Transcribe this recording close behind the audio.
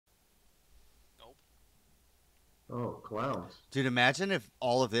Oh, clowns. Dude, imagine if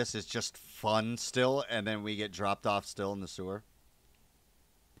all of this is just fun still, and then we get dropped off still in the sewer.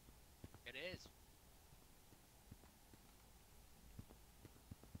 It is.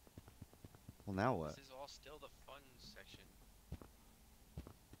 Well, now what? This is all still the fun section.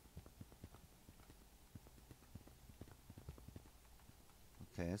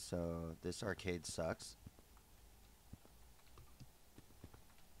 Okay, so this arcade sucks.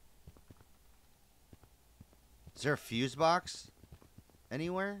 Is there a fuse box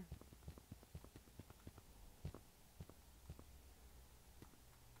anywhere?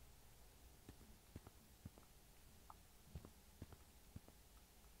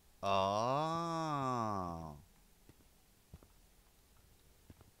 Oh.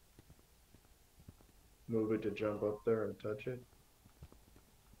 Move it to jump up there and touch it.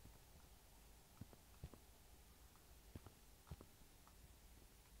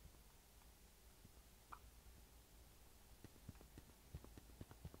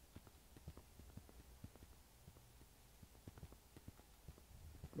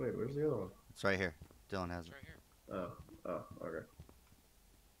 Wait, where's the other one? It's right here. Dylan has It's it. right here. Oh, okay.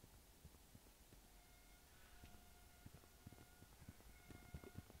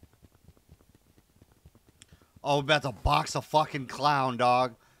 Oh, we're about to box a fucking clown,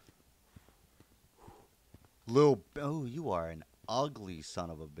 dog. Oh, you are an ugly son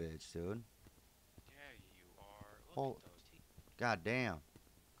of a bitch, dude. Yeah, you are. Look Oh. at those teeth. God damn.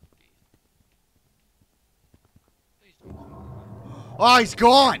 Please don't come alive. Oh, he's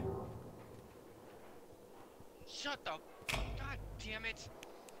gone. Shut the. God damn it.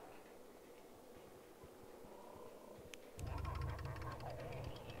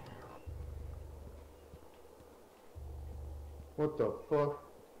 What the fuck?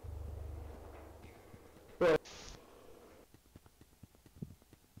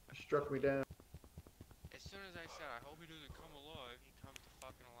 Struck me down. As soon as I said, I hope he doesn't come alive, he comes to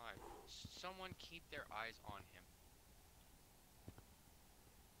fucking alive. Someone keep their eyes on him.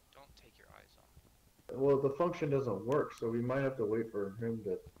 Don't take your eyes off. Well, the function doesn't work, so we might have to wait for him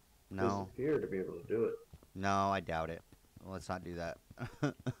to No. disappear to be able to do it. No, I doubt it. Let's not do that.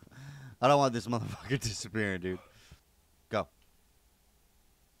 I don't want this motherfucker disappearing, dude. Go.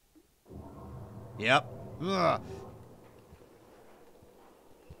 Yep. Ugh.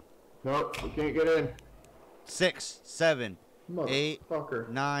 Nope, we can't get in. 6, 7, 8, Motherfucker.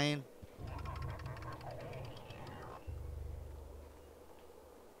 9.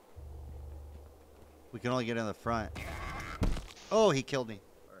 We can only get in the front. Oh, he killed me.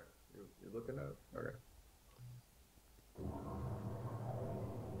 Alright, you're looking at it? Okay.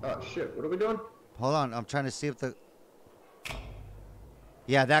 Oh shit, what are we doing? Hold on, I'm trying to see if the...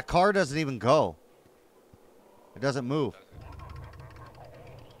 Yeah, that car doesn't even go. It doesn't move.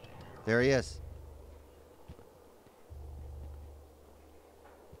 There he is.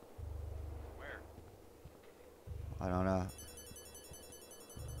 Where? I don't know.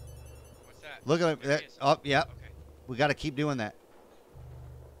 What's that? Look at There him. he is. Oh, yeah. Okay. We got to keep doing that.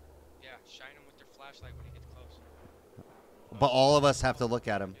 Yeah, shine him with your flashlight when he gets close. But all of us have to look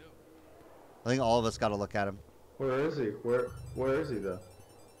at him. I think all of us got to look at him. Where is he? Where is he though?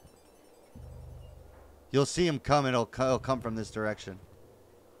 You'll see him come, and it'll come from this direction.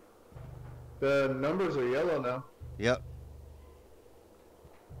 The numbers are yellow now. Yep.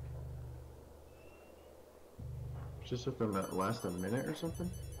 Just if them last a minute or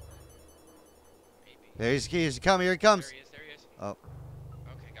something? Maybe. There he's coming. Here he comes. There he is, there he is. Oh.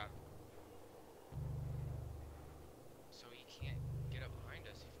 Okay, got him. So he can't get up behind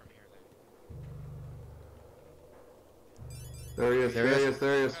us from here then. There he is, There there he he is. is,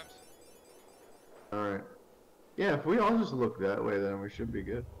 there he Here is. comes. Alright. Yeah, if we all just look that way, then we should be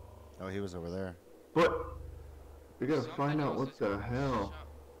good. Oh, he was over there. But we gotta Something find out else what is- the hell.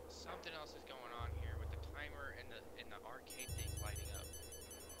 Something else is going on here with the timer and the arcade thing lighting up.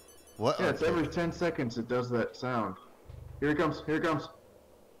 What? Yeah, it's every 10 seconds it does that sound. Here he comes, here he comes.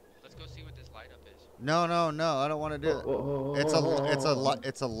 Let's go see what this light up is. No, no, no. I don't want to do it. Whoa, It's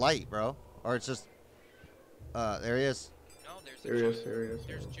a light, bro. Or it's just. There he is. No, there's There he juice. is, there he is.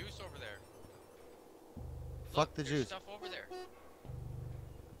 There's juice over there. Fuck Look, the there's juice. stuff over there.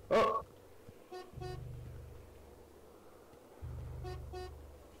 Oh!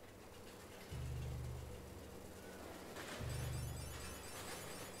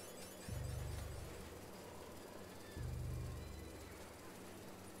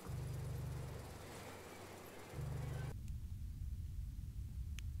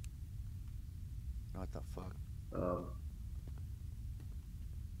 What the fuck? Um,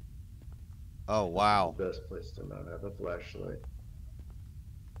 Oh, wow. best place to not have a flashlight.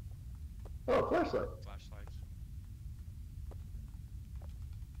 Oh, flashlight. Flashlights.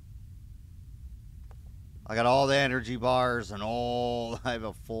 I got all the energy bars and all. I have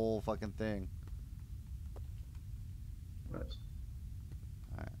a full fucking thing. Nice.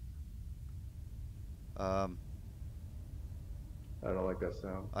 Alright. I don't like that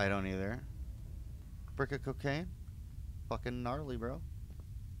sound. I don't either. Brick of cocaine? Fucking gnarly, bro.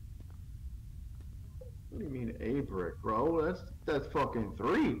 What do you mean a brick, bro? That's fucking 3.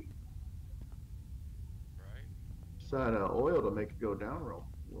 Right? Side of oil to make it go down real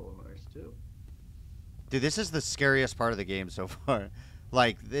nice too. Dude, this is the scariest part of the game so far.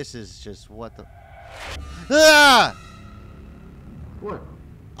 Like, this is just what the. Ah! What?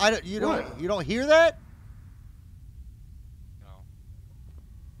 You What? don't hear that? No.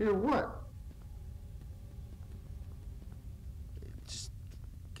 Hear what? Just,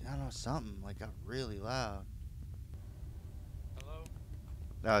 I don't know, something like got really loud. Hello?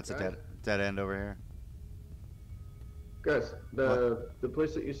 No, it's a Guys? dead end over here. Guys, the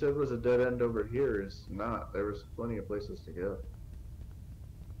place that you said was a dead end over here is not. There was plenty of places to go.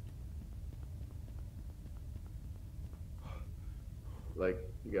 Like,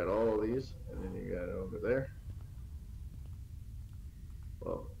 you got all these, and then you got it over there.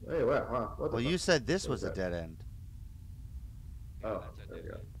 Well, hey, wow, what the Well, fuck? you said this What was is a that? dead end. Yeah, Oh, that's a there you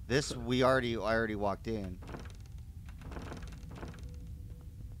dead go. end. This I already walked in.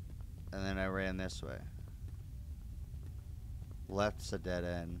 And then I ran this way. Left's a dead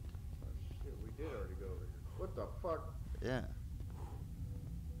end. Oh, shit, we did already go over here. What the fuck? Yeah. Oh,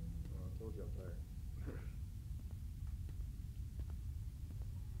 I told you I'm tired.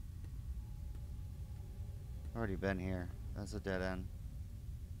 Already been here. That's a dead end.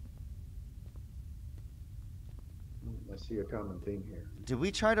 I see a common theme here. Did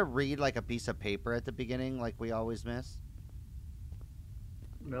we try to read like a piece of paper at the beginning like we always miss?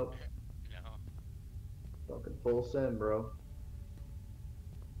 Nope. No. Fucking full send, bro.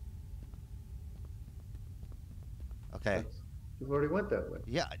 Okay. We've already went that way.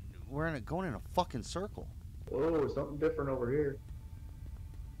 Yeah, we're going in a fucking circle. Whoa, something different over here.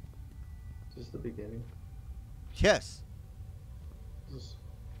 Is this the beginning? Yes. Is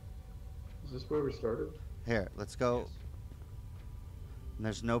this where we started? Here, let's go. Yes. And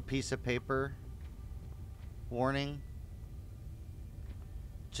there's no piece of paper. Warning.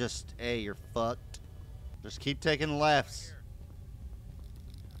 Just, hey, you're fucked. Just keep taking lefts. Here.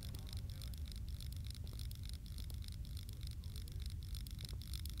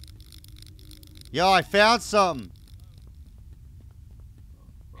 Yo, I found something.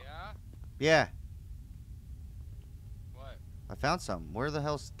 Yeah? Yeah, What? I found something. Where the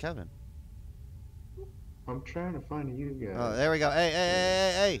hell's Kevin? I'm trying to find you guys. Oh, there we go. Hey, hey,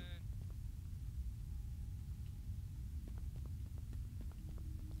 hey, hey, hey.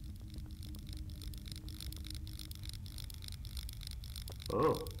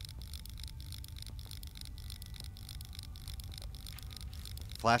 Oh.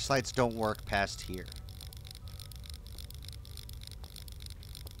 Flashlights don't work past here.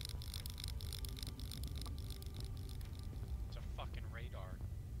 It's a fucking radar.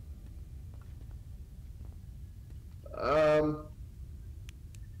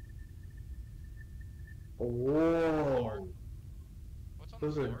 Whoa. What's on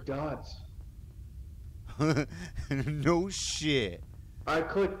Those the are floor? dots. No shit. I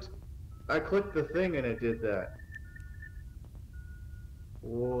clicked the thing and it did that.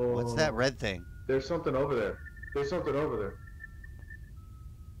 Whoa. What's that red thing? There's something over there. There's something over there.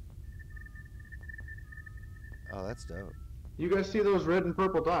 Oh, that's dope. You guys see those red and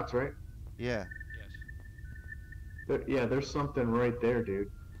purple dots, right? Yeah. Yes. Yeah, there's something right there,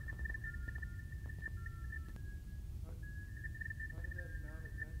 dude.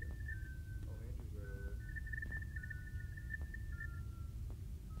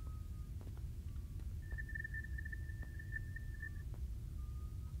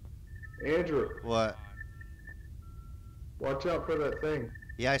 Andrew, What? watch out for that thing.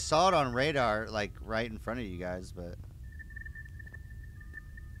 Yeah, I saw it on radar, like right in front of you guys, but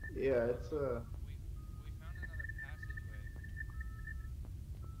Yeah, it's We found another passageway.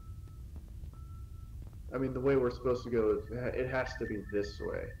 I mean, the way we're supposed to go is it has to be this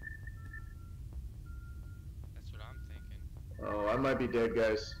way. That's what I'm thinking. Oh, I might be dead,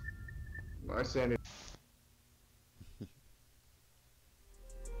 guys. My sanity.